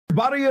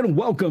Everybody, and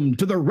welcome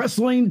to the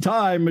Wrestling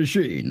Time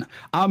Machine.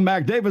 I'm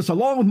Mac Davis,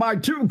 along with my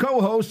two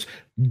co-hosts,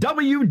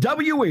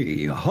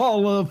 WWE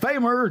Hall of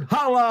Famer,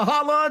 Holla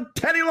Holla,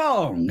 Teddy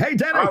Long. Hey,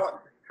 Teddy.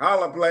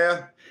 Holla,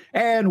 player.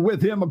 And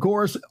with him, of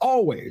course,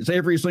 always,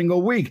 every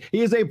single week,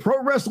 he is a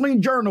pro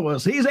wrestling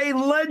journalist. He's a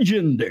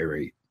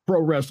legendary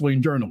pro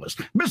wrestling journalist,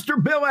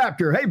 Mr. Bill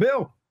Apter. Hey,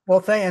 Bill.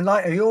 Well, and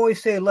like you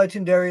always say,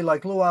 legendary,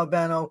 like Lou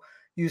Albano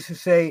used to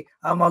say,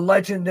 I'm a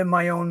legend in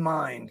my own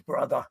mind,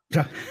 brother.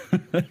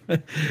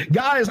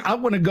 Guys, I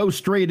want to go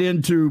straight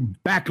into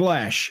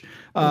Backlash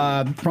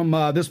from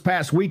this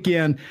past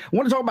weekend. I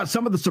want to talk about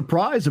some of the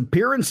surprise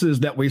appearances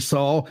that we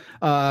saw,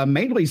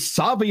 mainly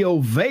Savio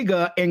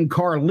Vega and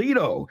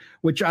Carlito,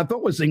 which I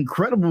thought was an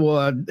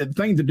incredible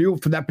thing to do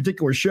for that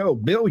particular show.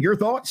 Bill, your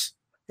thoughts?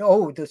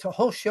 Oh, this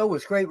whole show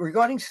was great.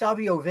 Regarding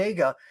Savio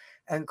Vega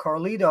and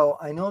Carlito,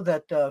 I know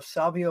that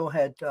Savio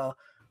had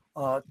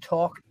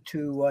talked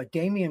to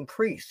Damian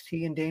Priest.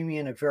 He and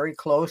Damian are very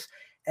close,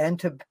 and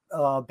to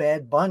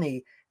Bad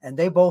Bunny, and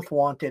they both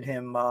wanted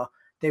him.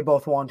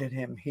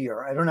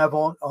 Here. I don't have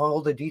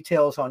all the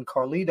details on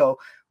Carlito,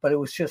 but it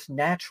was just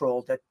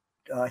natural that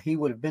he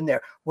would have been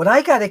there. What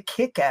I got a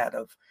kick out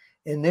of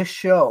in this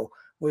show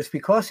was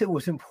because it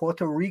was in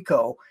Puerto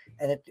Rico,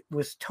 and it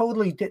was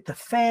totally the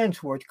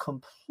fans were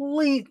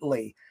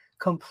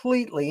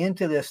completely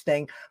into this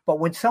thing. But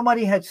when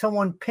somebody had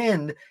someone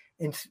pinned,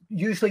 and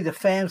usually the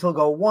fans will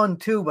go 1,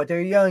 2, but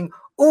they're yelling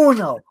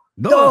uno,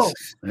 dos.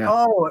 Yeah.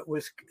 Oh, it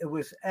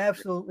was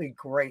absolutely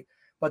great.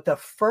 But the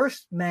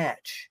first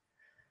match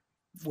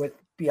with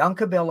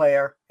Bianca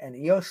Belair and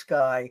Io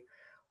Sky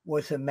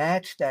was a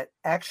match that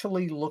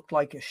actually looked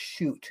like a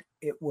shoot.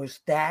 It was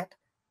that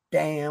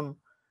damn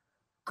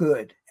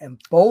good.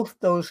 And both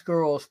those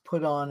girls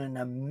put on an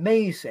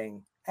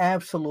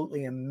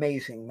absolutely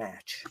amazing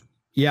match.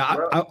 Yeah,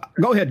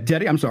 go ahead,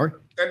 Teddy. I'm sorry.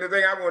 And the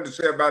thing I wanted to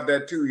say about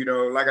that too,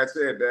 like I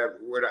said, that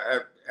when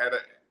I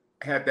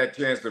had that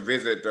chance to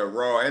visit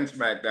Raw and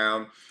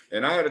SmackDown,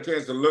 and I had a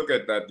chance to look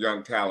at that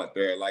young talent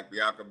there, like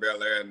Bianca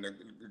Belair and the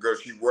girl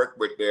she worked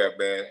with there,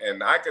 man.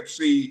 And I could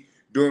see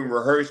doing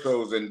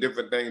rehearsals and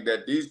different things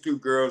that these two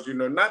girls,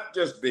 not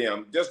just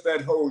them, just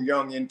that whole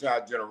young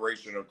entire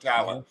generation of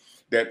talent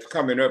that's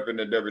coming up in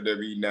the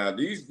WWE now.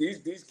 These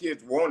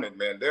kids want it,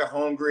 man. They're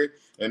hungry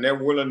and they're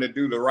willing to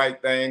do the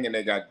right thing, and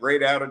they got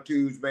great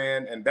attitudes,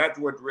 man. And that's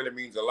what really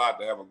means a lot,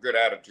 to have a good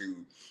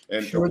attitude.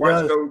 And to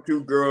watch those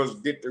two girls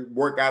get to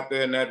work out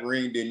there in that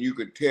ring, then you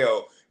could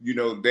tell,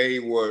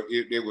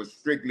 it was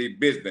strictly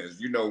business.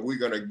 We're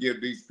going to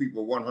give these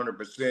people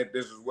 100%.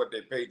 This is what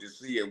they paid to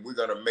see, and we're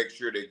going to make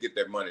sure they get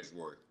their money's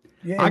worth.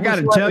 Yeah, I got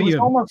to tell you.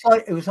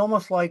 It was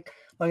almost like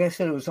I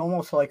said, it was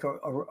almost like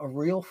a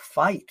real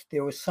fight.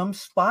 There was some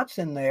spots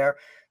in there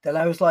that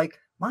I was like,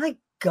 my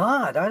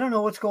God, I don't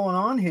know what's going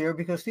on here,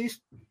 because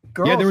these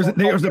girls. Yeah, there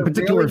was a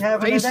particular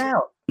face.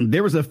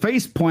 There was a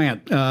face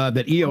plant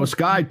that Io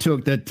Sky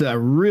took that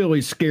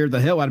really scared the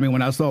hell out of me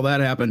when I saw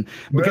that happen,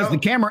 because the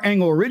camera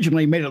angle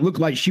originally made it look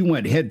like she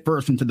went head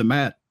first into the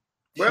mat.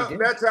 Well,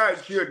 that's how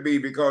it should be,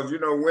 because,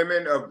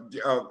 women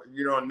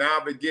are now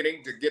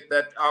beginning to get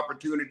that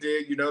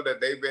opportunity, that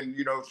they've been,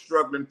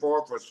 struggling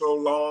for so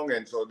long.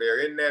 And so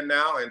they're in there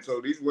now. And so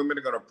these women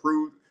are going to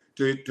prove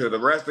to the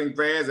wrestling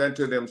fans and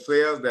to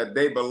themselves that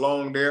they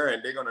belong there,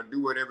 and they're going to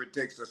do whatever it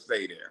takes to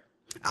stay there.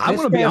 I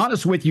want to be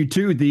honest with you,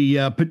 too.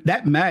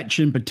 That match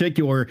in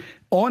particular,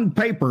 on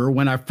paper,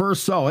 when I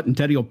first saw it, and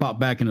Teddy will pop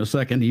back in a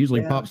second. He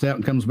usually pops out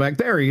and comes back.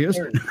 There he is.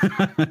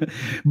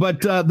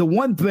 But the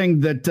one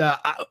thing that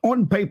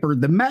on paper,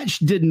 the match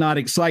did not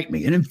excite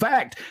me. And in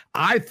fact,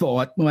 I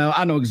thought, well,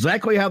 I know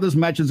exactly how this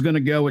match is going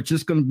to go. It's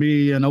just going to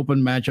be an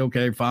open match.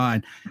 Okay,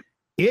 fine.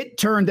 It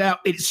turned out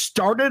it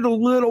started a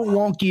little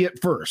wonky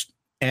at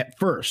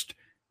first.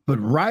 But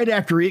right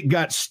after it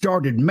got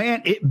started,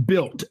 man, it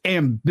built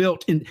and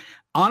built. And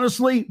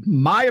honestly,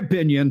 my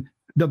opinion,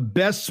 the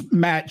best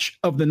match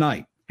of the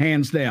night,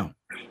 hands down.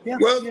 Yeah,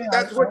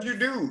 that's what you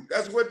do.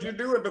 That's what you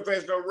do in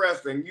professional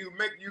wrestling. You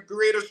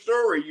create a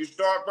story. You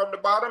start from the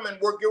bottom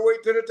and work your way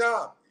to the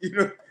top.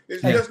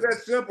 It's just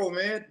that simple,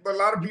 man. But a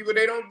lot of people,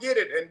 they don't get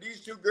it. And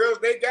these two girls,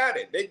 they got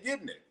it. They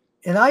getting it.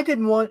 And I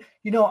didn't want,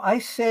 I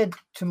said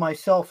to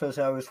myself as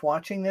I was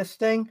watching this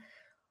thing,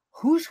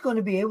 who's going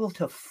to be able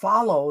to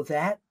follow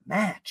that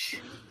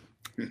match?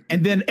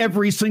 And then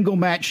every single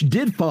match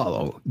did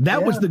follow.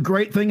 That was the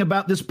great thing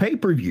about this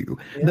pay-per-view.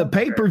 Yeah. The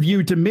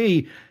pay-per-view, to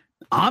me,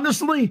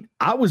 honestly,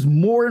 I was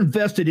more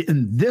invested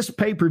in this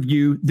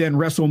pay-per-view than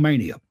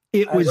WrestleMania.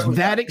 It was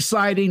that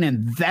exciting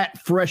and that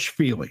fresh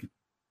feeling.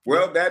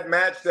 Well, that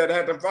match that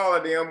had to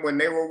follow them, when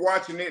they were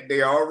watching it,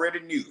 they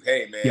already knew,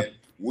 hey, man,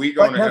 we're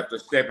going to have to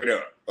step it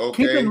up.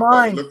 Okay? Keep in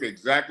mind. Look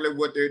exactly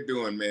what they're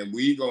doing, man.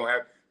 We going to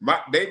have,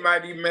 they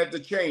might even have to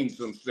change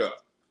some stuff.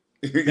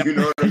 You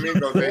know what I mean?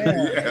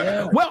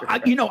 Yeah. Well,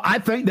 I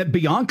think that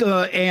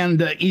Bianca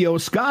and Io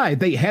Sky,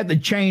 they had to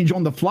change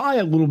on the fly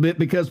a little bit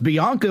because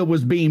Bianca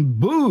was being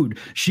booed.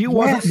 She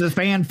wasn't the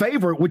fan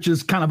favorite, which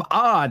is kind of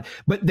odd,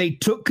 but they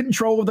took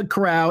control of the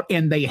crowd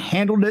and they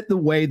handled it the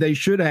way they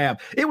should have.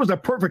 It was a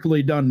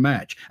perfectly done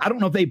match. I don't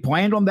know if they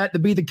planned on that to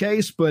be the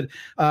case, but,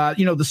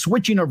 the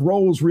switching of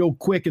roles real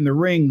quick in the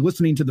ring,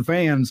 listening to the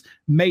fans,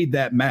 made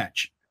that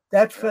match.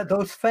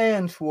 Those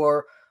fans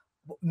were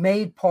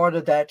made part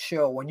of that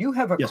show. When you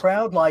have a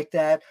crowd like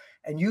that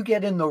and you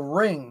get in the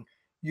ring,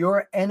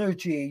 your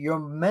energy, your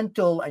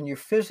mental and your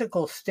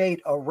physical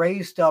state are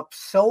raised up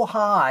so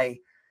high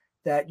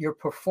that you're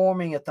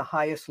performing at the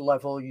highest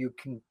level you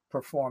can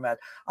perform at.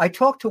 I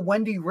talked to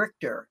Wendy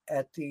Richter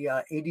at the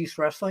 80s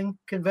wrestling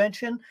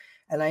convention,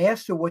 and I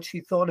asked her what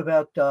she thought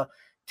about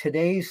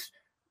today's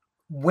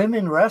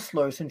women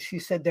wrestlers, and she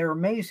said they're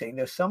amazing.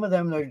 There's some of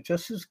them that are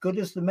just as good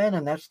as the men,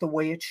 and that's the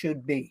way it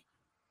should be.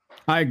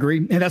 I agree.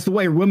 And that's the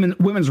way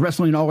women's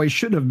wrestling always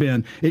should have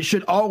been. It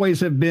should always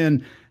have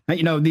been,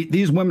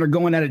 these women are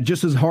going at it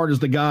just as hard as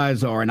the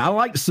guys are. And I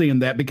like seeing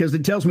that because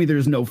it tells me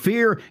there's no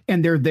fear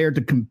and they're there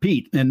to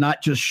compete and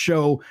not just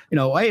show,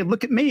 hey,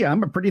 look at me,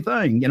 I'm a pretty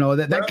thing.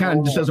 That kind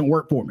of just doesn't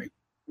work for me.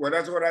 Well,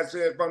 that's what I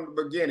said from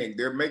the beginning.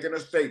 They're making a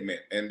statement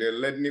and they're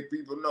letting the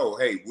people know,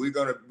 hey,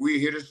 we're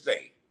here to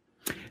stay.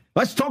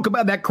 Let's talk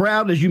about that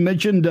crowd. As you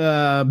mentioned,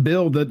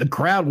 Bill, the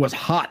crowd was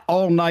hot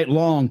all night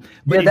long.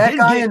 But that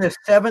guy in the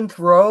seventh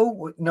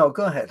row. No,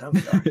 go ahead. I'm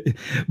sorry.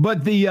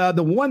 But the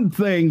one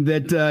thing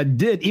that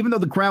did, even though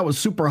the crowd was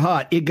super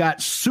hot, it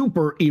got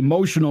super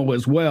emotional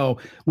as well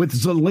with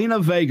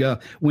Zelina Vega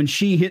when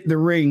she hit the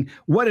ring.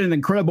 What an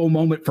incredible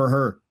moment for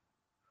her.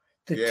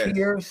 The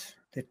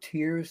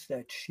tears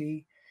that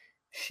she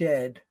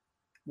shed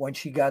when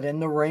she got in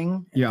the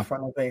ring in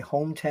front of a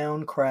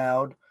hometown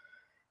crowd.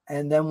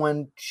 And then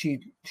when she,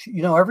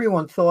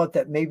 everyone thought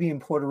that maybe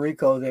in Puerto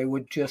Rico, they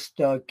would just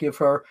give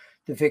her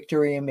the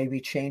victory and maybe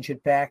change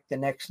it back the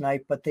next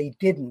night, but they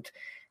didn't.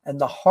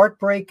 And the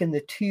heartbreak and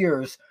the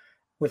tears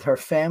with her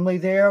family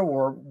there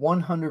were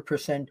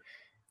 100%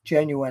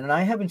 genuine. And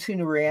I haven't seen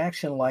a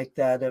reaction like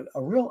that,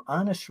 a real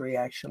honest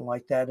reaction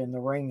like that in the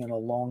ring in a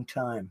long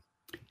time.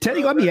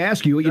 Teddy, let me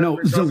ask you,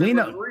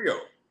 Zelina.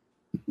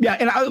 Yeah,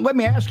 and let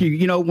me ask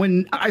you,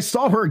 when I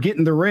saw her get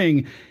in the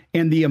ring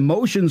and the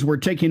emotions were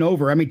taking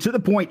over, I mean, to the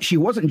point she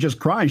wasn't just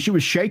crying, she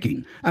was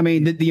shaking. I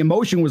mean, the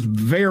emotion was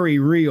very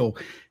real.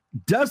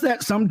 Does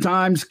that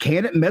sometimes,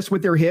 can it mess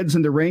with their heads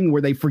in the ring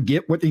where they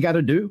forget what they got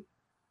to do?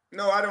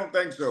 No, I don't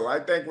think so. I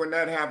think when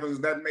that happens,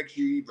 that makes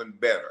you even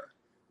better.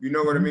 You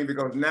know what I mean?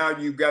 Because now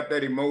you've got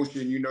that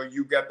emotion,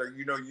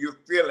 you're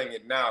feeling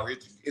it now.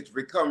 It's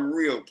become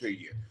real to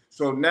you.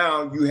 So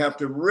now you have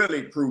to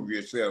really prove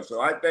yourself. So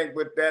I think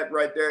with that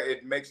right there,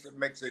 it makes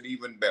it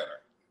even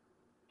better.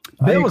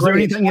 Bill, is there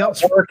anything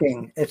else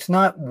working? It's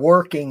not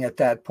working at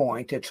that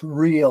point. It's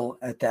real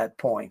at that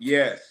point.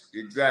 Yes,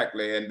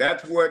 exactly. And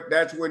that's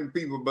when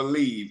people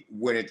believe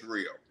when it's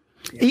real.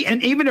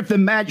 And even if the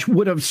match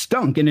would have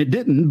stunk, and it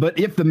didn't, but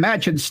if the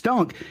match had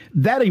stunk,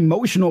 that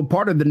emotional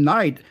part of the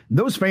night,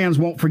 those fans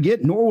won't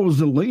forget, nor will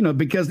Zelina,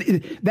 because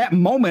that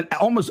moment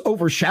almost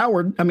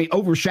overshadowed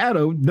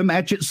the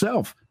match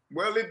itself.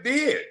 Well, it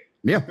did.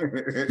 Yeah.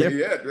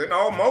 Yeah, and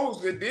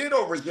almost it did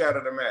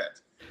overshadow the match.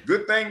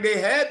 Good thing they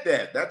had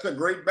that. That's a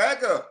great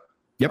backup.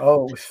 Yep.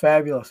 Oh, it was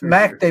fabulous.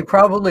 Mac, they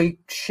probably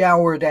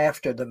showered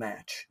after the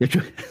match.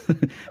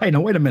 Hey, no,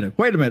 wait a minute.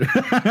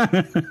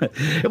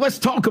 Let's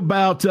talk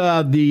about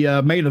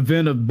the main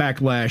event of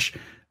Backlash.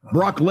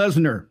 Brock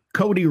Lesnar,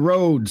 Cody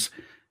Rhodes.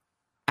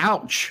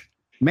 Ouch.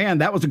 Man,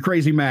 that was a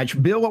crazy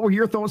match. Bill, what were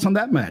your thoughts on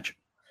that match?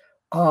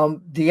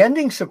 The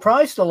ending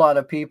surprised a lot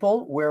of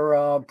people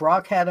where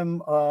Brock had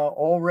him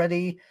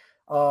already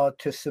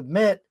to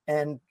submit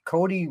and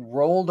Cody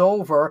rolled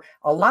over.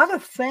 A lot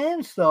of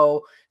fans,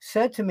 though,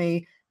 said to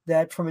me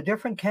that from a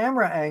different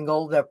camera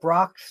angle that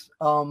Brock's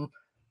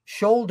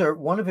shoulder,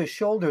 one of his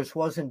shoulders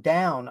wasn't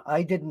down.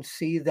 I didn't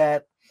see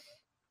that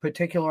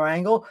particular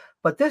angle,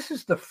 but this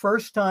is the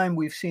first time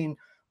we've seen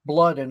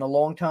blood in a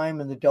long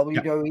time in the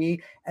WWE.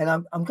 Yeah.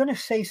 And I'm going to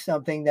say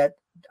something that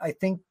I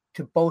think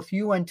to both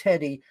you and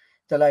Teddy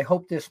that I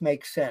hope this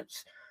makes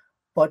sense.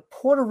 But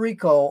Puerto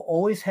Rico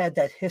always had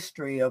that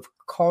history of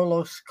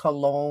Carlos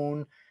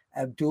Colon,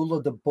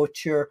 Abdullah the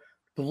Butcher,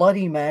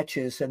 bloody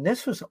matches. And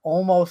this was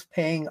almost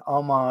paying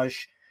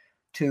homage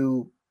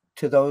to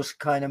those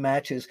kind of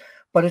matches.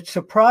 But it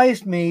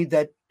surprised me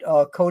that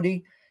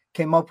Cody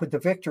came up with the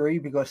victory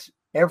because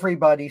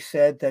everybody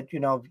said that,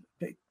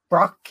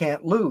 Brock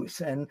can't lose.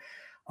 And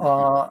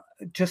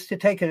just to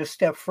take it a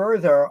step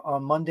further,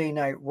 on Monday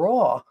Night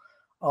Raw,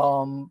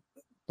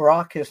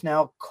 Brock has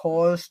now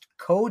caused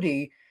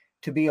Cody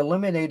to be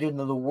eliminated in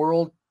the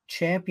World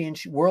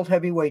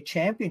Heavyweight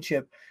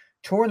Championship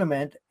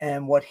tournament.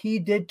 And what he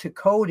did to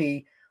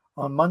Cody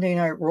on Monday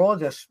Night Raw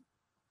this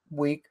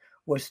week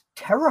was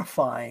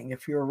terrifying.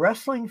 If you're a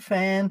wrestling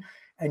fan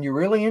and you're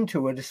really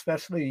into it,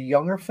 especially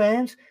younger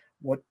fans,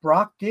 what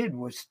Brock did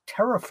was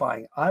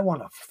terrifying. I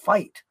want to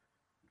fight.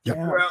 Yep.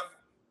 Yeah. Well,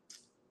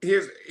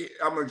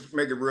 I'm gonna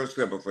make it real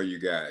simple for you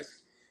guys.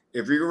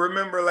 If you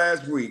remember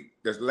last week,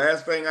 the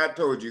last thing I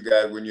told you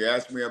guys when you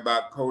asked me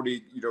about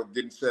Cody,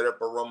 getting set up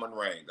for Roman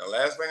Reigns, the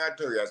last thing I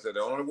told you, I said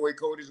the only way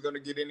Cody's going to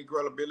get any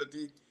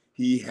credibility,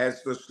 he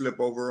has to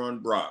slip over on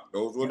Brock.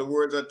 Those were the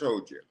words I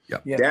told you.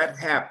 Yep. That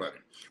happened.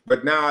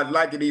 But now I'd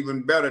like it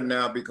even better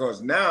now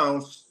because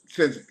now,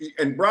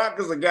 and Brock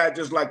is a guy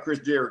just like Chris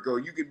Jericho.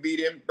 You could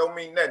beat him, don't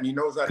mean nothing. He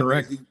knows how to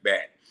get his heat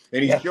back.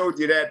 And he showed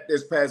you that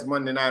this past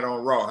Monday night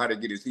on Raw, how to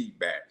get his heat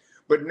back.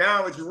 But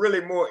now it's really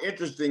more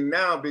interesting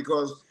now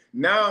because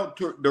now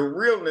the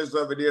realness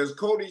of it is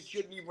Cody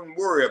shouldn't even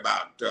worry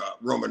about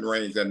Roman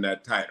Reigns and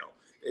that title.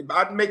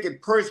 I'd make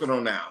it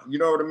personal now. You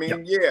know what I mean?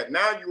 Yep. Yeah.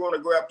 Now you want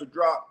to go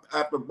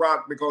after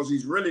Brock because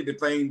he's really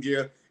defamed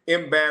you,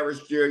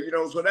 embarrassed you.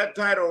 So that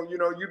title,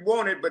 you'd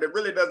want it, but it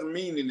really doesn't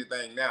mean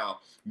anything now.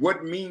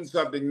 What means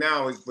something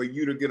now is for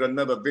you to get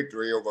another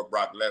victory over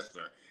Brock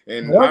Lesnar.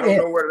 And I don't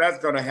know whether that's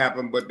going to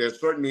happen, but they're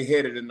certainly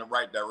headed in the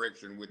right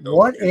direction with those.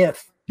 What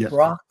if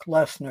Brock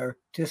Lesnar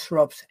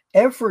disrupts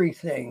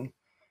everything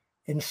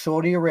in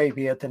Saudi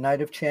Arabia at the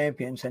Night of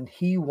Champions, and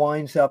he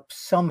winds up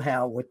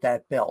somehow with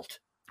that belt?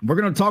 We're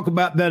going to talk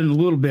about that in a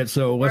little bit,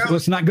 so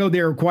let's not go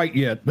there quite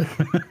yet.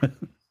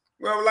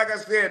 Well, like I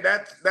said,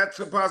 that's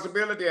a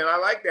possibility, and I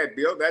like that,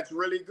 Bill. That's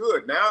really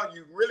good. Now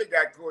you really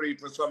got Cody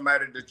for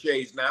somebody to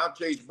chase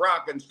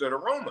Brock instead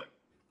of Roman.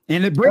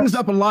 And it brings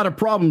up a lot of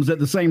problems at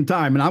the same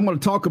time. And I'm going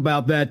to talk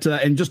about that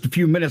in just a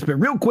few minutes. But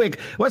real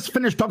quick, let's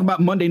finish talking about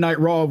Monday Night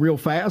Raw real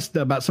fast,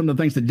 about some of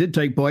the things that did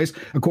take place.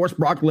 Of course,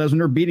 Brock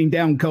Lesnar beating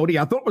down Cody.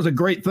 I thought it was a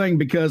great thing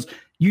because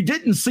you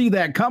didn't see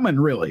that coming,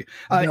 really,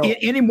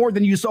 any more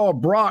than you saw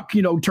Brock,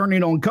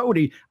 turning on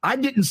Cody. I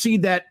didn't see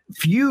that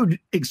feud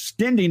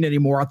extending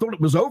anymore. I thought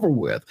it was over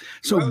with.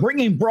 So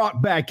bringing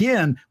Brock back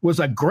in was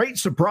a great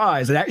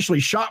surprise. It actually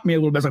shocked me a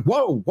little bit. It's like,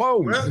 whoa.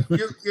 Well,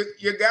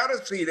 you got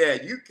to see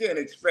that. You can't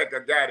expect a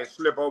guy to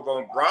slip over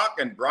on Brock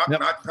and Brock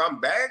not come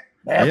back.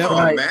 That's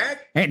right.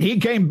 Matt. And he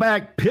came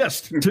back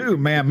pissed too,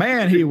 man.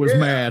 Man, he was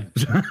mad.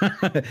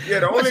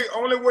 The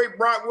only way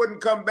Brock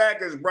wouldn't come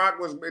back is Brock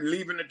was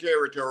leaving the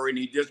territory, and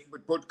he just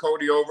put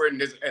Cody over and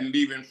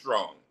leave him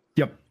strong.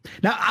 Yep.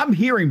 Now I'm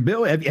hearing,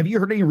 Bill. Have you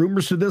heard any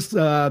rumors to this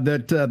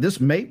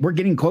we're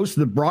getting close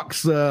to the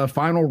Brock's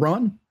final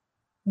run?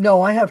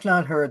 No, I have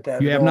not heard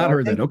that. You have not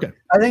heard that. Okay.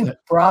 I think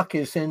Brock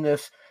is in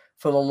this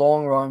for the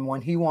long run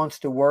when he wants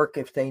to work.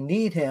 If they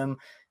need him,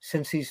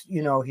 since he's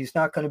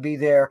not going to be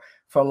there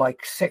for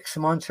like 6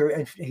 months, or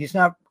if he's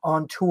not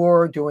on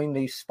tour doing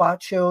these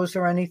spot shows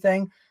or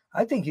anything,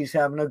 I think he's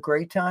having a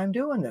great time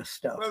doing this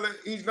stuff. Well,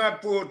 he's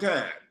not full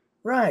time,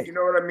 right? You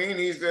know what I mean?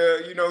 He's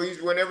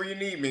he's whenever you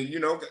need me,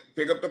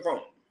 pick up the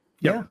phone.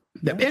 Yep.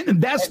 Yeah.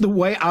 And that's the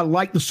way I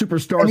like the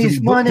superstars. And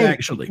he's money.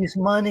 Actually, he's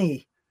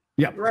money.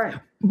 Yeah, right.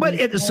 But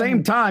at the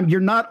same time, you're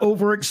not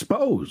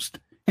overexposed.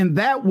 And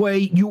that way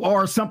you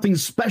are something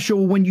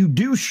special when you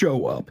do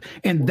show up.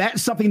 And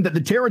that's something that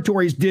the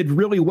territories did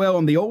really well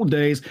in the old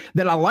days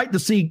that I like to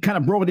see kind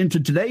of brought into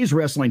today's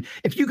wrestling.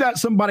 If you got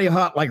somebody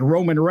hot like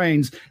Roman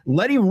Reigns,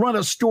 let him run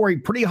a story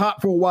pretty hot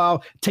for a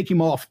while, take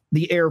him off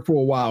the air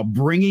for a while,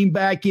 bring him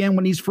back in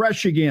when he's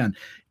fresh again.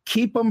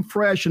 Keep him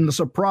fresh and the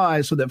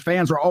surprise so that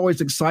fans are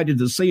always excited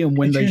to see him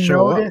when they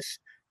show up.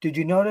 Did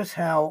you notice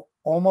how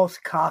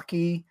almost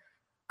cocky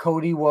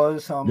Cody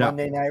was on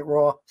Monday Night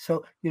Raw?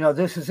 So,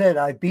 this is it.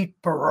 I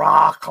beat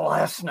Brock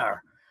Lesnar.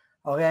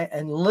 Okay.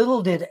 And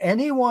little did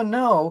anyone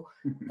know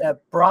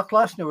that Brock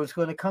Lesnar was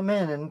going to come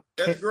in and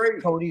kick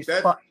Cody's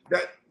butt.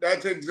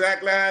 That's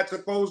exactly how it's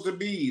supposed to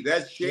be.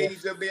 That's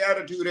shades of the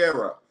Attitude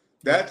Era.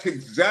 That's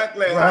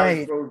exactly how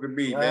it's supposed to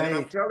be, man.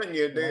 I'm telling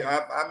you,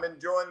 I'm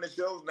enjoying the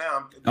shows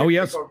now. Oh,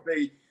 yes.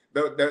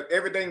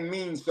 Everything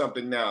means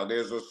something now.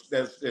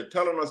 They're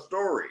telling a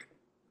story.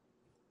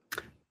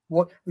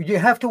 What you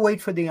have to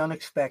wait for the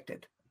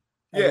unexpected.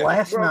 And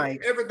last night,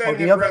 or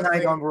the other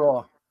night on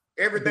Raw.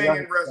 Everything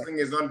in wrestling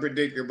is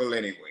unpredictable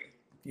anyway.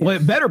 Yes. Well,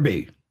 it better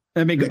be.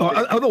 I mean,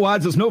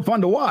 otherwise it's no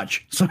fun to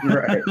watch. So.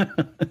 Right.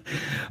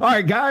 All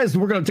right, guys,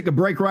 we're going to take a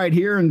break right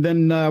here, and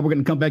then we're going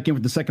to come back in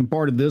with the second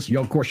part of this.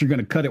 Of course, you're going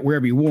to cut it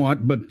wherever you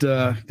want, but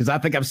because I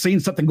think I've seen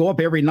something go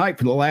up every night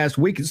for the last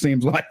week, it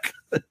seems like.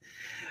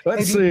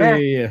 Let's see.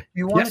 Matt,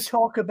 you want to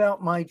talk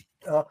about my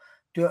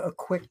do a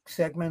quick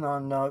segment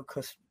on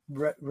because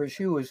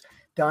Raju is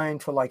dying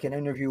for like an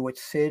interview with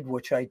Sid,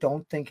 which I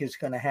don't think is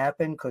going to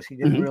happen because he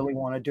didn't really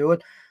want to do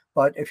it.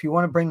 But if you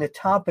want to bring the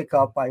topic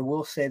up, I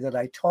will say that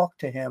I talked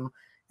to him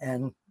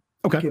and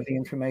give the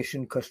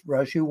information because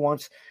Raju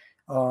wants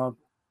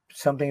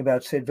something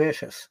about Sid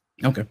Vicious.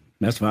 Okay,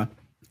 that's fine.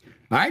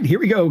 All right, here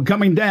we go.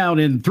 Coming down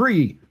in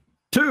 3,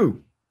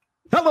 2.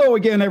 Hello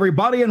again,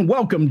 everybody, and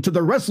welcome to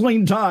the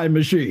Wrestling Time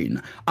Machine.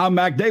 I'm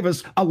Mac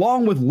Davis,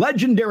 along with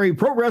legendary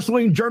pro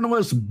wrestling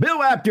journalist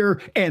Bill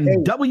Apter and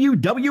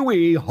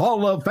WWE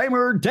Hall of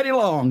Famer Teddy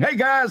Long. Hey,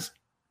 guys.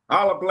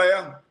 Holla,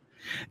 player.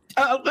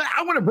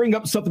 I want to bring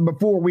up something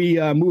before we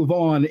move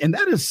on, and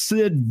that is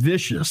Sid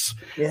Vicious.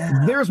 Yeah.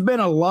 There's been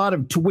a lot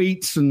of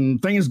tweets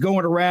and things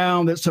going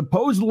around that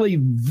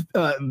supposedly,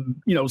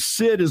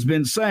 Sid has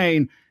been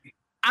saying,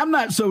 I'm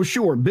not so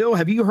sure. Bill,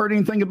 have you heard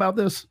anything about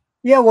this?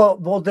 Yeah,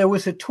 well, there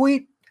was a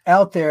tweet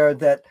out there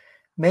that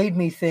made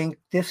me think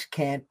this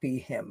can't be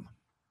him.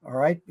 All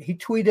right. He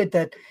tweeted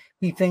that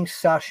he thinks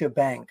Sasha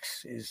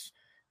Banks is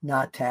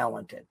not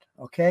talented.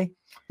 Okay.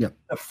 Yeah.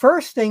 The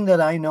first thing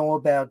that I know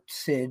about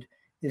Sid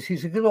is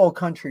he's a good old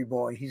country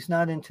boy. He's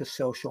not into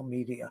social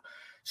media.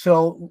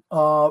 So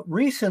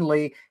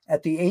recently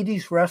at the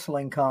 80s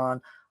Wrestling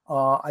Con,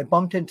 I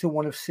bumped into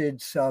one of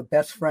Sid's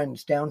best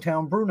friends,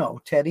 Downtown Bruno.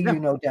 Teddy, Yeah. you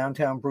know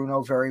Downtown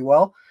Bruno very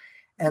well.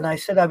 And I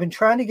said, I've been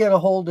trying to get a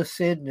hold of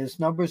Sid, and his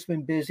number's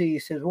been busy. He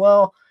says,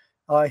 well,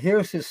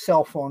 here's his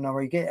cell phone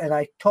number. And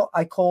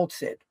I called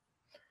Sid.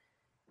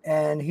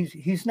 And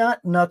he's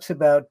not nuts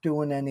about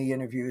doing any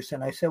interviews.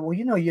 And I said, well,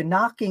 you're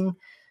knocking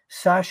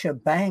Sasha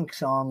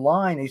Banks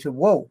online. He said,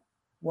 whoa.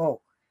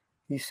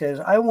 He says,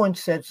 I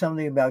once said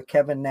something about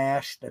Kevin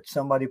Nash that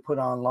somebody put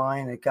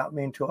online. It got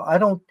me into it. I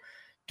don't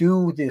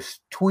do this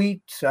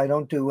tweets. I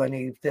don't do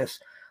any of this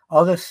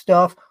other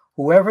stuff.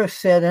 Whoever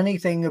said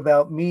anything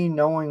about me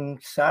knowing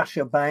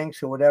Sasha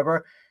Banks or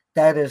whatever,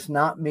 that is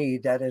not me.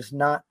 That is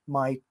not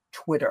my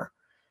Twitter.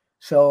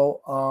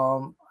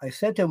 So I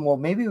said to him, well,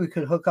 maybe we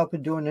could hook up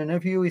and do an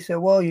interview. He said,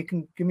 well, you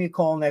can give me a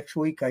call next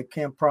week. I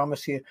can't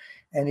promise you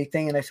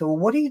anything. And I said, well,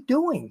 what are you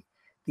doing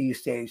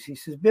these days? He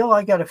says, Bill,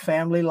 I got a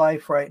family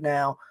life right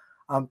now.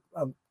 I'm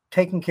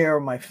taking care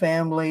of my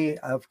family.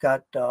 I've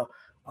got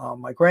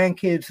my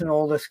grandkids and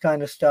all this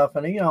kind of stuff.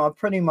 And, I'm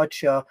pretty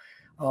much,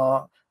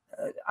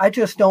 I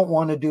just don't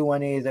want to do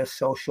any of this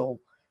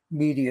social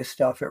media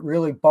stuff. It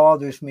really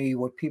bothers me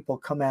what people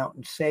come out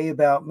and say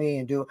about me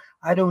and do.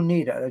 I don't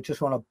need it. I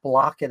just want to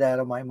block it out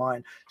of my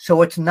mind.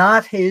 So it's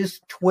not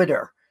his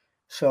Twitter.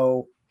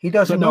 So he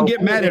doesn't know. Don't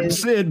get mad at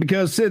Sid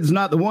because Sid's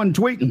not the one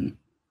tweeting.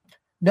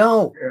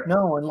 No.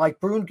 And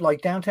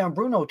like Downtown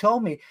Bruno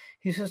told me,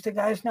 he says the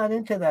guy's not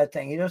into that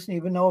thing. He doesn't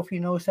even know if he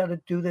knows how to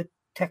do the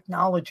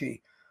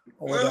technology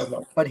or whatever.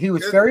 But he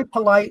was very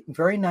polite and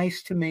very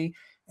nice to me.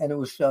 And it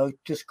was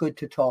just good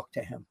to talk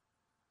to him.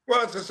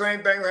 Well, it's the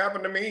same thing that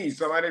happened to me.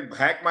 Somebody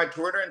hacked my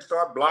Twitter and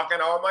started blocking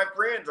all my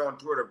friends on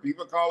Twitter.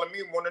 People calling me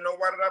want to know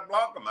why did I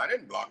block them. I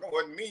didn't block them. It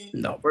wasn't me.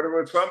 No. But it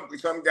was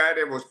some guy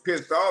that was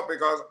pissed off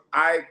because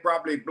I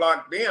probably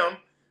blocked them.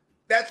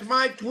 That's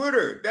my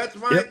Twitter. That's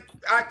my. Yep.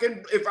 I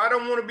can, if I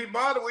don't want to be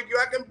bothered with you,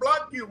 I can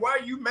block you. Why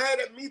are you mad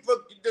at me for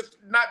just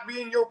not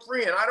being your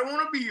friend? I don't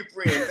want to be your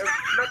friend.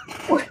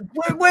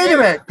 Wait a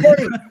minute,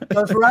 Teddy.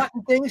 Those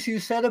rotten things you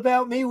said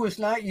about me was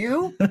not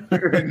you?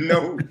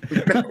 No.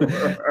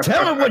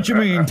 Tell him what you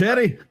mean,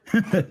 Teddy.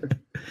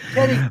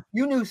 Teddy,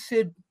 you knew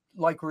Sid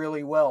like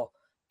really well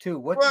too.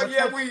 We when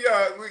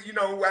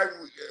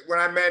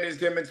I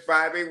managed him in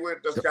Spivey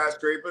with the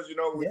Skyscrapers,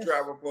 we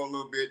traveled for a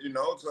little bit,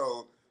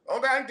 so.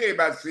 Okay, I can tell you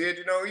about Sid.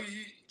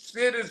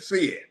 Sid is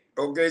Sid.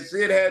 Okay,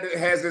 Sid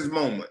has his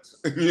moments.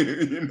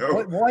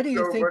 Why do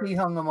you think he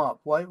hung him up?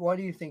 Why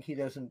do you think he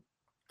doesn't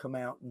come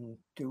out and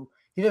do?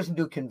 He doesn't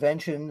do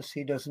conventions.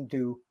 He doesn't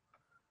do.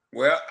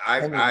 Well, I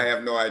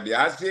have no idea.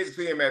 I did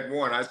see him at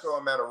one. I saw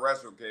him at a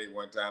WrestleCade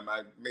one time.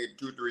 Maybe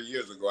 2-3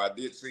 years ago. I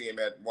did see him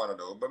at one of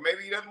those, but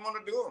maybe he doesn't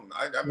want to do them.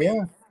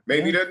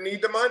 Maybe he doesn't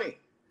need the money.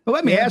 Well,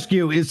 let me ask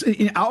you: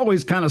 I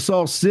always kind of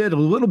saw Sid a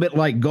little bit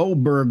like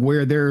Goldberg,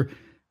 where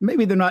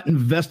maybe they're not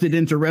invested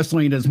into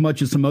wrestling as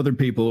much as some other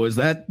people. Is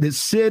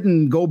Sid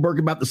and Goldberg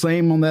about the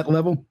same on that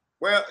level?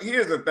 Well,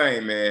 here's the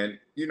thing, man.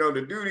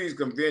 To do these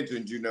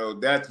conventions,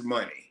 that's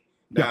money.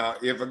 Now,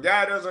 if a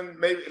guy doesn't,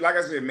 like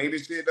I said, maybe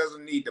Sid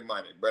doesn't need the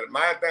money. But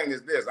my thing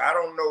is this: I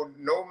don't know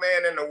no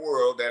man in the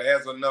world that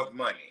has enough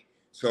money.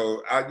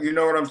 So, you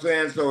know what I'm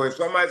saying? So, if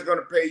somebody's going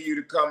to pay you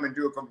to come and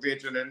do a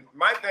convention, and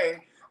my thing,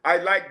 I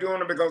like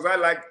doing it because I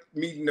like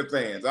meeting the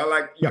fans. I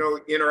like,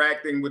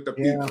 interacting with the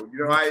people.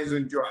 I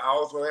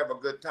also have a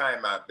good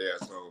time out there.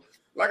 So,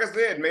 like I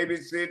said, maybe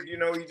Sid,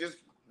 he just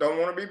don't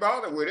want to be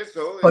bothered with it.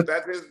 So, if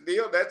that's his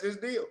deal, that's his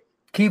deal.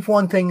 Keep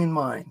one thing in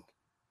mind.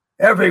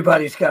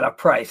 Everybody's got a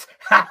price.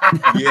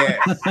 Yes.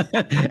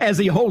 As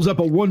he holds up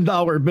a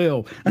 $1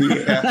 bill.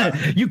 Yeah.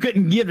 You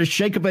couldn't give a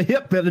shake of a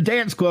hip at a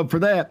dance club for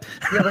that.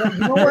 Yeah, but you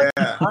know what?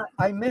 Yeah.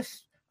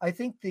 I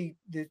think the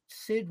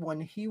Sid, when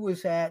he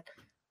was at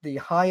the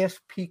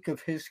highest peak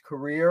of his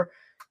career,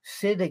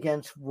 Sid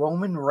against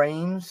Roman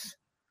Reigns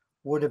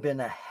would have been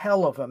a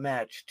hell of a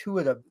match. Two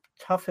of the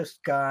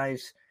toughest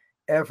guys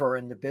ever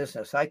in the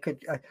business.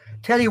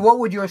 Teddy, what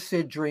would your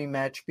Sid dream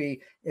match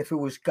be if it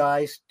was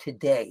guys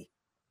today?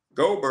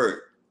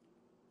 Goldberg.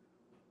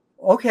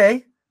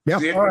 Okay. Yeah.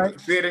 All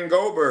right. Sid and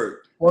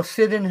Goldberg. Well,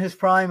 Sid in his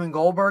prime and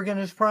Goldberg in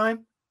his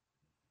prime?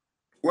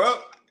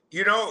 Well,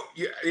 I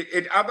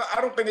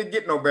don't think it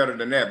get no better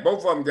than that.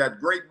 Both of them got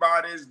great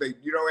bodies. They,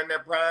 in their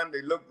prime,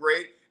 they look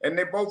great, and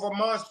they both are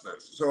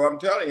monsters. So I'm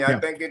telling you, I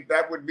think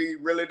that would be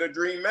really the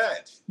dream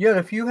match. Yeah,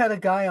 if you had a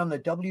guy on the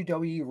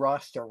WWE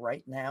roster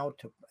right now,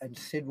 and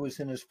Sid was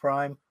in his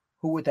prime,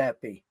 who would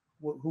that be?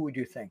 Who would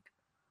you think?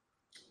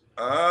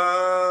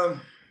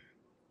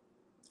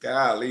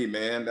 Golly,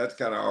 man, that's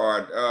kind of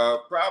hard.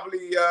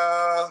 Probably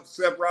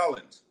Seth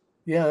Rollins.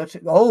 Yeah,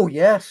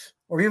 yes,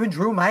 or even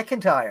Drew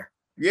McIntyre.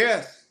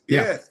 Yes.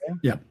 Yes.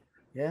 Yeah.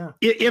 Yeah.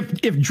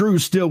 If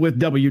Drew's still with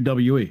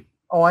WWE.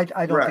 Oh, I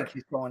don't think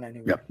he's going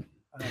anywhere. Yep.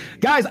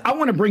 Guys, I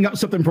want to bring up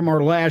something from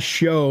our last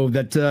show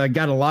that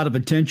got a lot of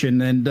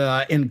attention,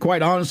 and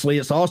quite honestly,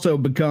 it's also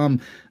become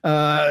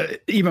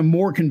even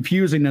more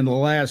confusing in the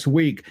last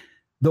week.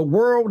 The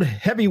World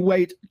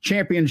Heavyweight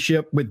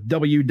Championship with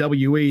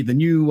WWE, the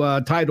new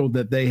title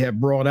that they have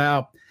brought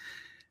out.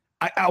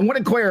 I want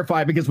to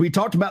clarify because we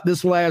talked about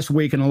this last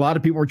week, and a lot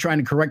of people were trying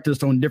to correct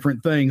us on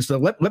different things. So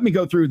let me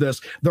go through this.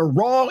 The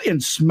Raw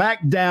and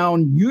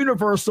SmackDown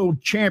Universal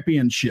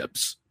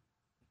Championships.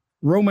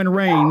 Roman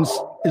Reigns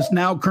is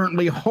now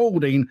currently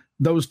holding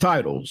those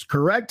titles,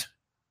 correct?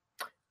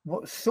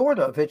 Well, sort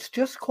of. It's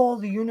just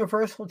called the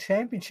Universal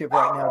Championship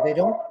right now. They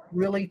don't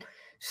really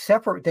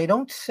separate. They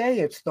don't say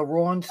it's the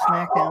Raw and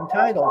SmackDown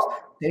titles.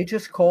 They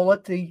just call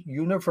it the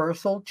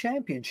Universal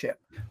Championship.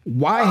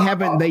 Why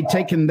haven't they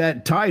taken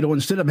that title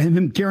instead of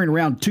him carrying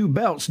around two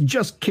belts?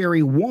 Just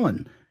carry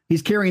one.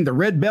 He's carrying the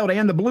red belt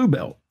and the blue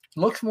belt.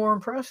 Looks more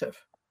impressive.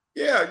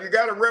 Yeah, you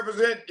got to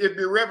represent. If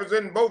you're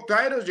representing both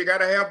titles, you got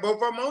to have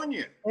both of them on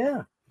you.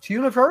 Yeah, it's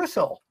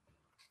universal.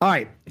 All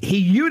right. He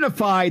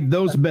unified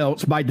those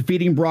belts by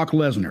defeating Brock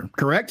Lesnar,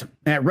 correct?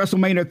 At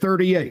WrestleMania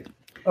 38.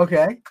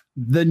 Okay.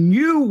 The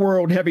new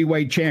World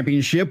Heavyweight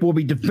Championship will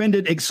be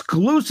defended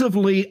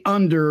exclusively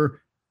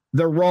under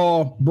the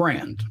Raw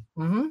brand.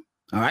 Mm-hmm.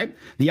 All right.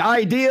 The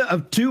idea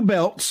of two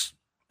belts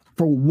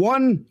for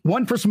one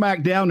for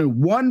SmackDown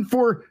and one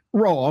for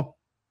Raw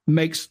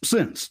makes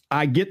sense.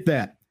 I get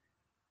that.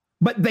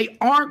 But they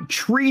aren't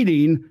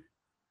treating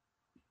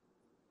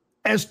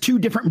as two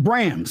different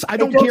brands. I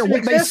don't care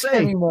what they say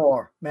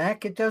anymore,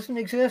 Mac. It doesn't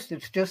exist.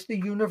 It's just the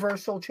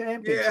Universal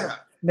Championship. Yeah.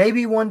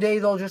 Maybe one day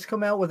they'll just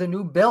come out with a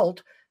new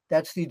belt.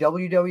 That's the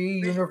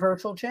WWE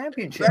Universal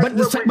Championship.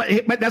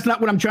 But that's not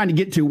what I'm trying to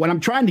get to. What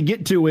I'm trying to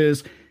get to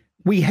is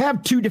we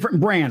have two different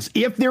brands.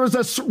 If there is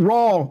a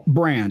Raw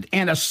brand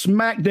and a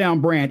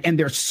SmackDown brand and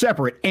they're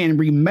separate and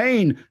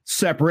remain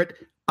separate,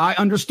 I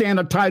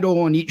understand a title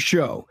on each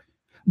show.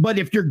 But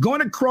if you're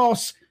going to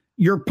cross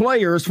your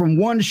players from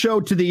one show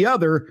to the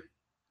other,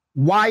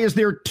 why is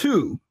there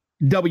two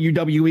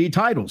WWE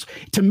titles?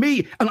 To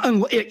me,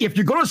 if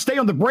you're going to stay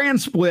on the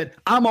brand split,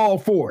 I'm all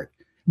for it.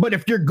 But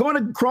if you're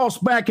going to cross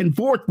back and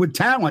forth with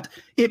talent,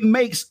 it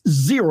makes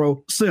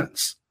zero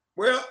sense.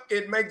 Well,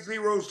 it makes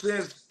zero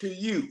sense to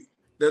you.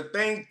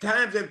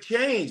 Times have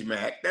changed,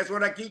 Mac. That's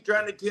what I keep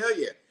trying to tell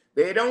you.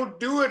 They don't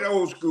do it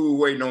old school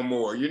way no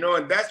more,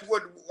 and that's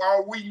what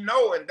all we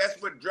know, and that's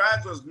what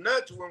drives us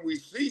nuts when we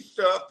see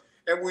stuff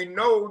and we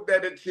know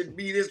that it should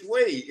be this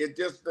way. It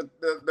just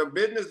the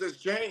business has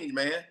changed,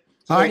 man.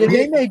 So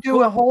they may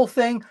do a whole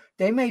thing.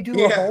 They may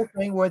do a whole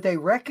thing where they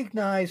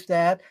recognize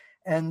that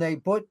and they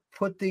put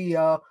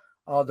the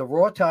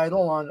Raw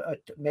title on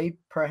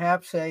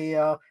perhaps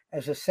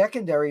as a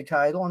secondary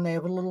title, and they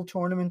have a little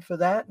tournament for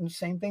that, and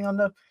same thing on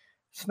the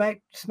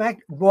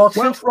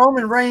since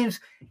Roman Reigns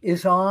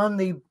is on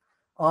the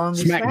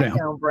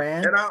SmackDown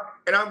brand,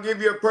 and I'll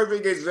give you a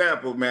perfect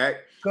example, Mac.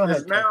 Go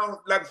ahead. Now,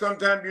 like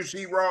sometimes you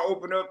see Raw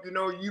open up,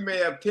 you may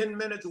have 10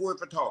 minutes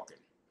worth of talking.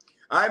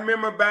 I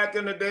remember back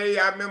in the day,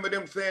 I remember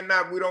them saying,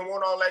 "Nah, we don't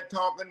want all that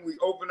talking. We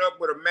open up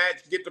with a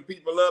match, get the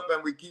people up,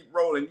 and we keep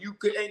rolling."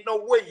 Ain't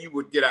no way you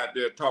would get out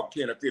there and talk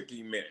 10 or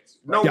 15 minutes.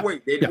 No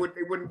way. They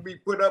wouldn't be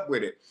put up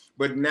with it.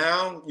 But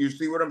now, you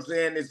see what I'm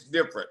saying? It's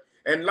different.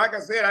 And like I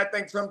said, I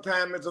think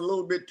sometimes it's a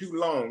little bit too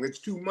long. It's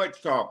too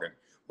much talking.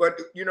 But,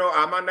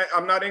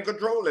 I'm not in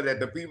control of that.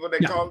 The people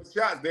that call the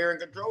shots, they're in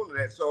control of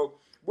that. So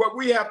what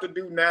we have to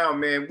do now,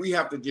 man, we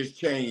have to just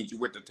change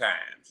with the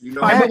times.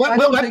 Mac, I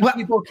don't think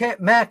people can't.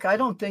 Mac, I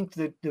don't think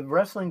that the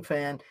wrestling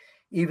fan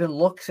even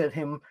looks at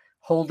him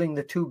holding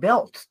the two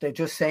belts. They're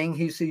just saying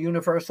he's the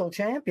Universal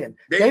Champion.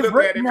 They've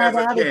written that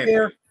out of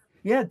their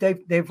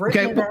they've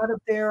written it out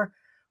of their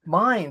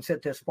minds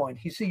at this point.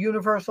 He's the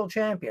Universal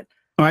Champion.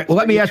 All right. Well,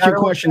 let me ask you a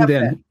question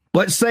then.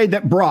 Let's say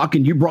that Brock,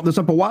 and you brought this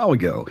up a while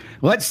ago.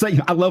 Let's say,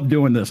 I love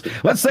doing this.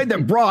 Let's say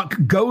that Brock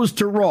goes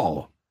to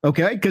Raw,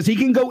 okay? Because he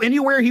can go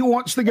anywhere he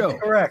wants to go.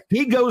 That's correct.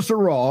 He goes to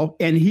Raw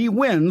and he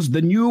wins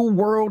the new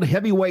World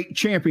Heavyweight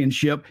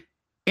Championship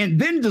and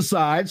then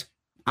decides,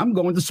 I'm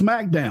going to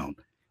SmackDown.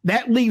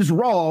 That leaves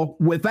Raw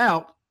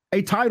without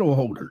a title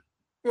holder.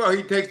 Well,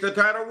 he takes the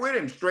title with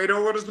him straight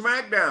over to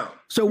SmackDown.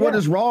 So what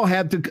does Raw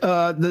have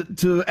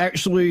to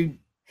actually...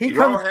 He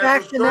comes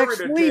back the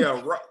next week.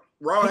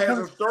 Raw has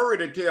a story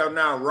to tell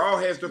now. Raw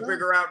has to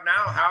figure out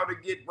now how to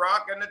get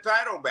Brock and the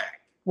title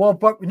back. Well,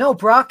 but no,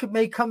 Brock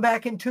may come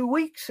back in 2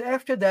 weeks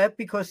after that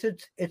because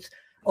it's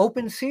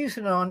open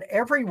season on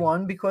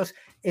everyone because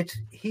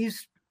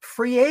he's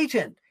free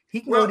agent. He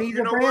can go to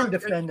either brand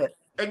defend it.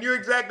 And you're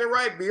exactly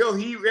right, Bill.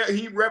 He's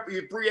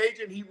free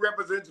agent. He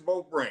represents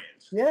both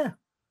brands. Yeah.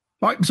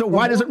 All right, so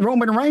why doesn't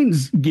Roman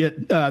Reigns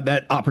get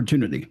that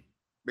opportunity?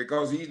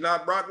 Because he's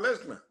not Brock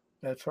Lesnar.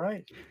 That's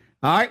right.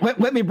 All right,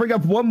 let me bring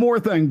up one more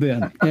thing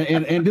then,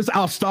 and this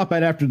I'll stop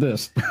at after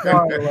this.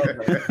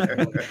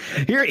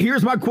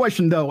 Here's my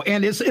question though,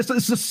 and it's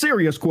a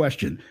serious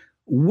question.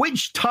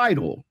 Which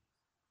title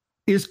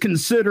is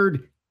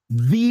considered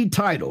the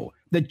title,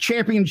 the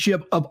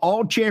championship of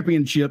all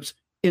championships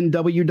in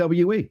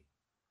WWE?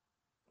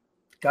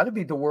 Got to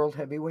be the World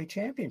Heavyweight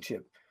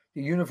Championship.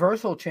 The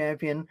Universal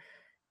Champion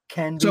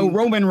can be. So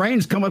Roman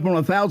Reigns come up on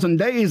 1,000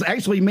 days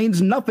actually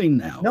means nothing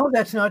now. No,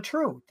 that's not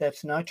true.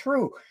 That's not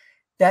true.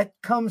 That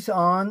comes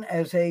on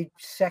as a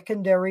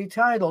secondary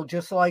title,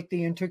 just like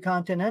the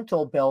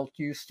Intercontinental belt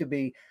used to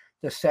be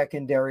the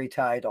secondary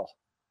title.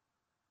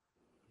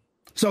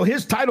 So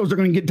his titles are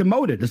going to get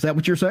demoted. Is that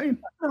what you're saying?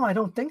 No, I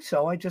don't think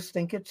so. I just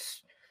think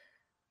it's.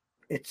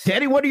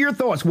 Teddy, what are your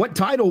thoughts? What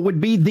title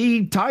would be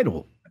the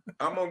title?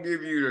 I'm going to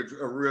give you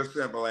a real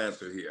simple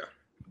answer here.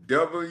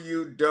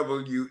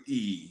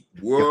 WWE,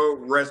 World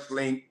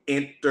Wrestling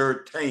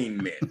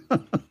Entertainment.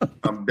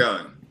 I'm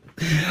done.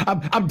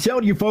 I'm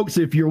telling you, folks,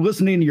 if you're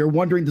listening and you're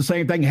wondering the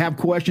same thing, have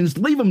questions,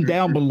 leave them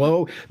down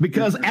below,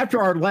 because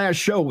after our last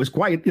show was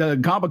quite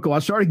comical. I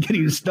started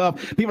getting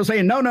stuff, people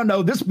saying,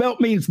 no, this belt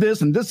means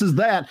this and this is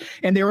that.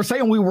 And they were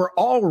saying we were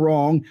all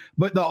wrong,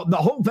 but the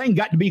whole thing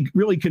got to be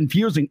really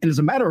confusing. And as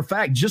a matter of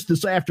fact, just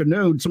this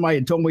afternoon, somebody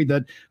had told me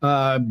that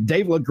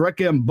Dave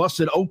LaGreca and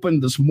Busted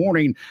Open this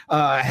morning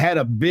had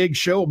a big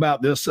show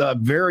about this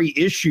very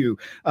issue,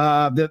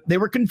 that they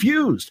were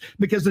confused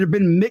because there have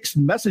been mixed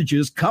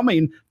messages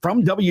coming from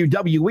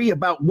WWE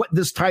about what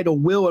this title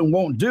will and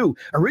won't do.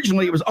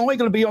 Originally, it was only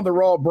going to be on the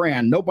Raw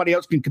brand. Nobody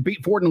else can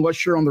compete for it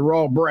unless you're on the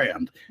Raw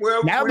brand.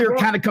 Well, now they're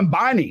kind of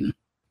combining.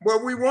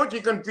 Well, we want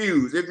you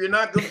confused. If you're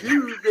not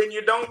confused, then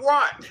you don't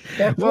watch.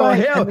 That's well,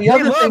 right. hell, they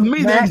love me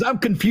because I'm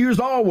confused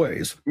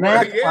always.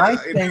 Well, yeah,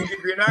 if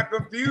you're not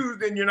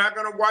confused, then you're not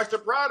going to watch the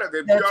product.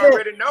 If you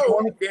already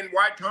know, then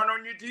why turn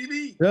on your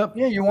TV? Yep.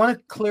 Yeah, you want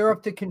to clear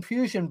up the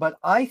confusion. But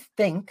I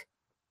think,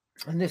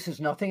 and this is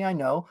nothing I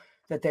know,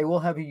 that they will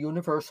have a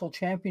Universal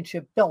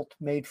Championship belt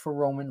made for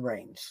Roman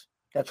Reigns.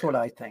 That's what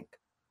I think.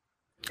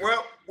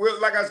 Well,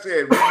 like I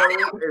said, we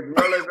know as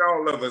well as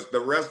all of us, the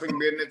wrestling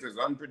business is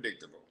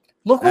unpredictable.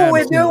 Look what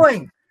we're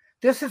doing.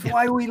 This is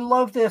why we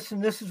love this,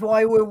 and this is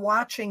why we're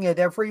watching it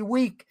every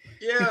week.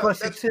 Yeah,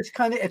 because it's just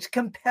it's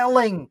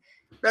compelling.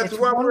 That's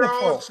why we're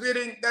all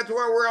sitting. That's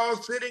why we're all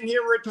sitting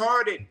here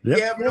retarded. Yep.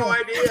 You have no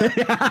idea.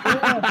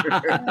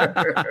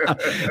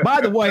 By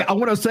the way, I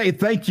want to say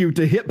thank you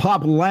to Hip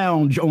Hop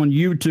Lounge on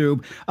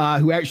YouTube,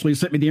 who actually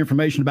sent me the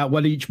information about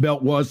what each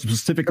belt was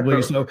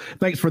specifically. So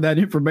thanks for that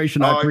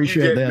information. I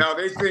appreciate that. No,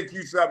 they sent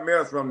you something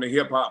else from the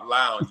Hip Hop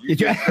Lounge. You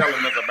just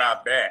telling us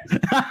about that.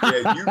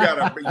 Yeah, you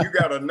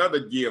got another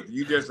gift.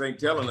 You just ain't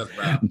telling us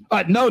about.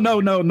 No.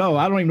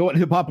 I don't even know what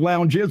Hip Hop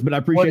Lounge is, but I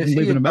appreciate you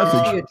leaving a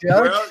message.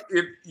 Well,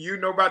 if you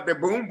know about the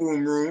Boom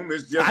Boom Room,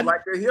 it's just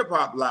like the Hip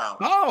Hop Lounge.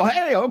 Oh,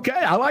 hey, okay.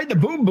 I like the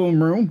Boom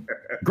Boom Room.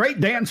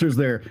 Great dancers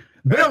there.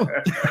 Bill,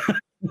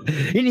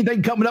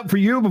 anything coming up for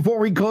you before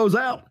we close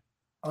out?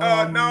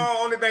 No,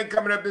 only thing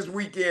coming up this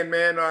weekend,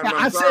 man.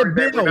 I said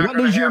Bill. What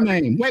is your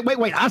name?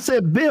 Wait. I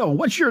said Bill.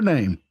 What's your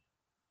name?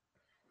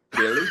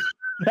 Billy.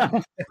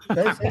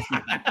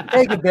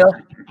 Thank you, Bill.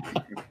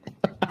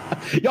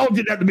 Y'all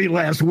did that to me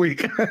last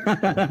week.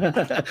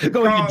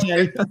 Go ahead,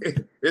 Jay.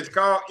 It's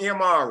called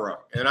Imara,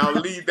 and I'll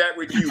leave that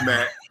with you,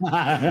 Matt.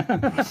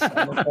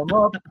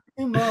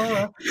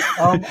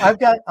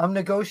 I'm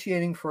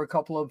negotiating for a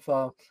couple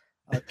of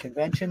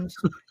conventions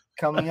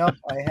coming up.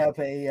 I have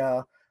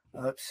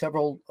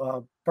several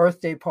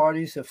birthday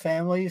parties of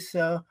families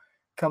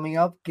coming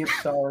up.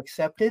 Gifts are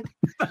accepted,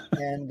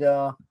 and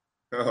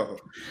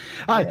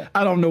I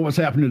don't know what's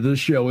happened to this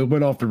show. It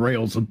went off the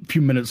rails a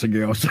few minutes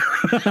ago.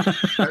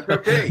 That's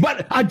okay.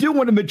 But I do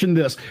want to mention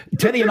this.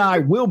 Teddy and I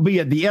will be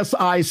at the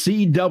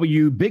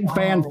SICW Big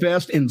Fan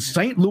Fest in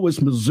St.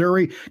 Louis,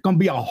 Missouri. Going to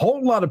be a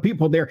whole lot of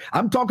people there.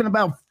 I'm talking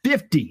about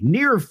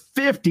near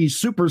 50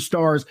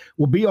 superstars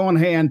will be on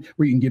hand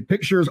where you can get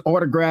pictures,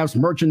 autographs,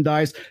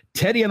 merchandise.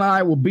 Teddy and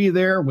I will be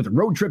there with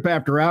Road Trip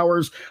After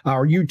Hours,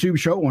 our YouTube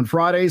show on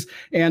Fridays,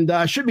 and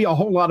should be a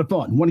whole lot of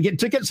fun. Want to get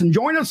tickets and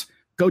join us?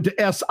 Go to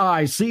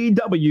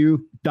SICW.org.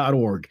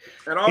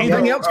 And also,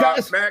 anything else,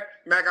 guys? Mac,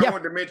 I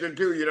wanted to mention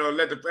too,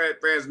 let the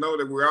fans know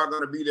that we are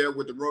going to be there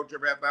with the Road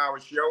Trip After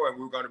Hours show, and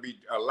we're going to be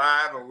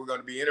live, and we're going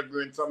to be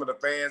interviewing some of the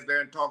fans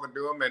there and talking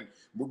to them, and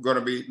we're going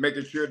to be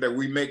making sure that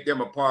we make them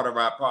a part of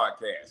our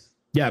podcast.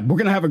 Yeah, we're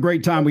going to have a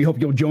great time. We hope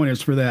you'll join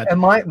us for that.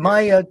 And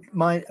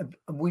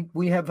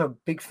we have a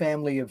big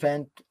family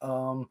event.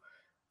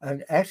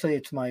 And actually,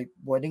 it's my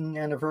wedding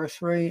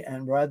anniversary,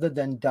 and rather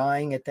than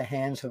dying at the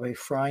hands of a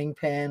frying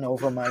pan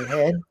over my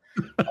head,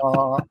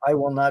 I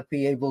will not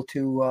be able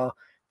to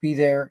be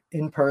there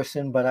in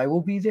person, but I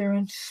will be there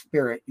in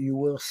spirit. You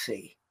will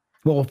see.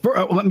 Well,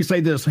 let me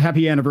say this.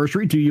 Happy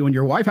anniversary to you and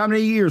your wife. How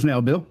many years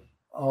now, Bill?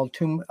 A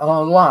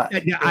lot.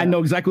 Yeah, I know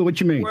exactly what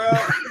you mean.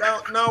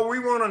 Well, no, we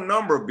want a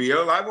number,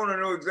 Bill. I want to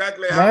know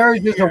exactly how.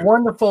 Marriage is a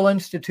wonderful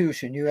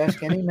institution. You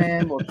ask any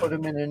man, we'll put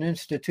him in an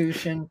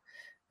institution,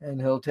 and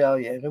he'll tell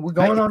you. And we're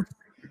going on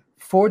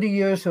 40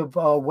 years of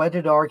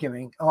wedded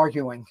arguing.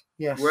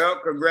 Yes. Well,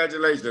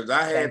 congratulations.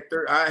 I had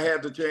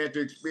the chance to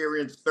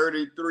experience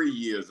 33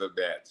 years of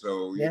that.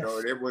 So,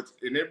 it wasn't,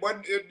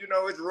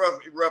 it's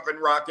rough and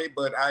rocky,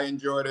 but I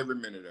enjoyed every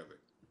minute of it.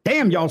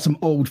 Damn, y'all some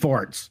old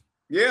farts.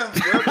 Yeah,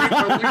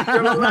 well, we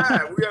still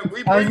alive.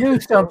 I knew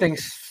something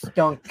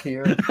stunk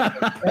here.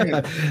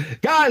 Anyway.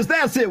 Guys,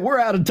 that's it. We're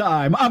out of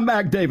time. I'm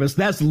Mac Davis.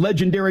 That's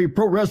legendary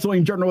pro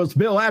wrestling journalist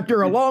Bill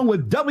Apter, along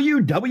with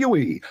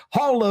WWE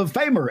Hall of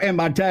Famer and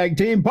my tag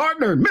team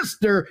partner,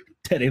 Mr.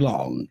 Teddy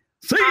Long.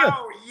 See ya.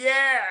 Oh,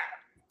 yeah.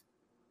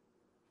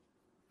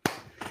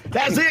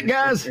 That's it,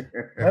 guys.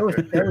 That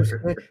was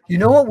good. You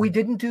know what we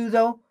didn't do,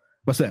 though?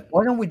 What's that?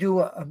 Why don't we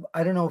do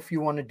I don't know if you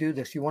want to do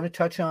this. You want to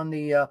touch on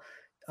the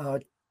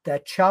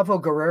that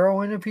Chavo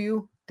Guerrero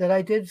interview that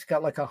I did? It's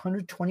got like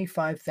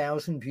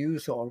 125,000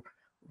 views or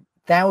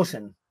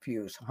 1,000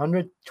 views.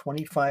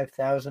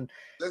 125,000.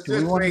 Let's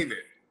just save it.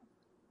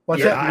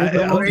 What's that?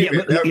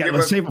 Yeah,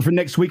 let's save it for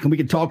next week and we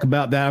can talk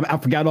about that. I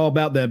forgot all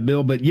about that,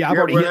 Bill, but yeah, I've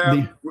already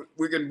hit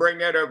we can bring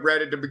that up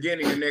right at the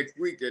beginning of next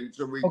week, and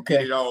so we can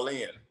get it all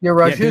in. Yeah,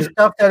 Raju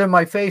stuffed that in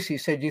my face. He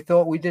said, you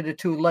thought we did it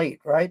too late,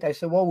 right? I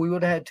said, well, we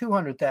would have had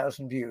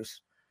 200,000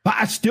 views. But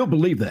I still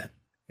believe that.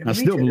 I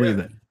still believe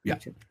that. Yeah.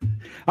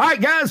 All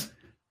right, guys.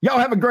 Y'all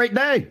have a great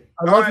day.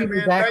 I love your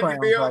new background.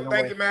 Thank you, Bill.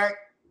 Thank you, Mac.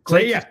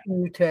 Great to see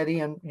you,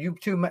 Teddy, and you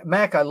too,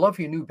 Mac. I love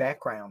your new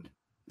background.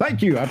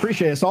 Thank you. I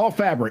appreciate it. It's all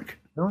fabric.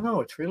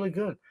 No, it's really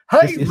good.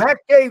 Hey, Mac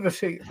Davis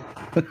here.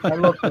 I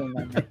love doing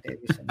that Mac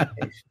Davis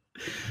imitation.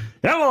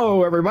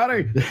 Hello,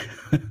 everybody.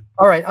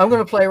 All right, I'm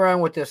going to play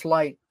around with this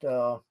light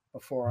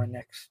before our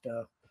next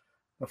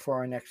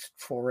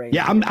foray.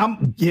 Yeah, I'm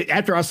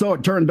after I saw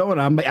it turned on,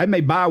 I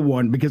may buy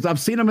one because I've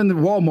seen them in the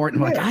Walmart and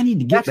I'm like, I need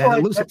to get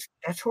that.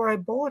 That's where I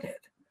bought it.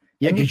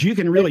 Yeah, because you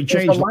can really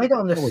change the light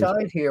on the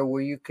side here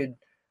where you could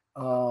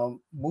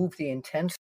move the intensity.